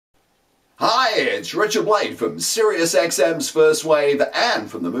it's Richard Blade from Sirius XM's First Wave and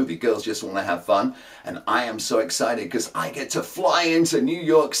from the movie Girls Just Want to Have Fun. And I am so excited because I get to fly into New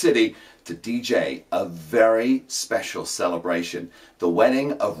York City to DJ a very special celebration. The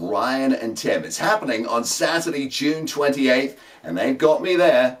wedding of Ryan and Tim. It's happening on Saturday, June 28th, and they've got me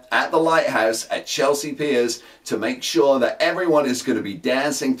there at the Lighthouse at Chelsea Piers to make sure that everyone is going to be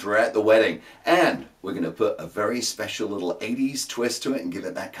dancing throughout the wedding. And we're going to put a very special little 80s twist to it and give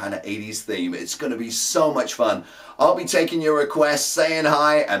it that kind of 80s theme. It's going to be so much fun. I'll be taking your requests, saying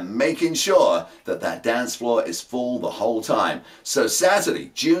hi, and making sure that that dance floor is full the whole time. So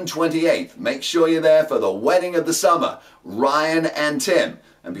Saturday, June 28th, make sure you're there for the wedding of the summer, Ryan and Tim.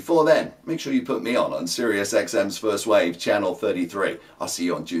 And before then, make sure you put me on Sirius XM's First Wave, channel 33. I'll see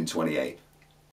you on June 28th.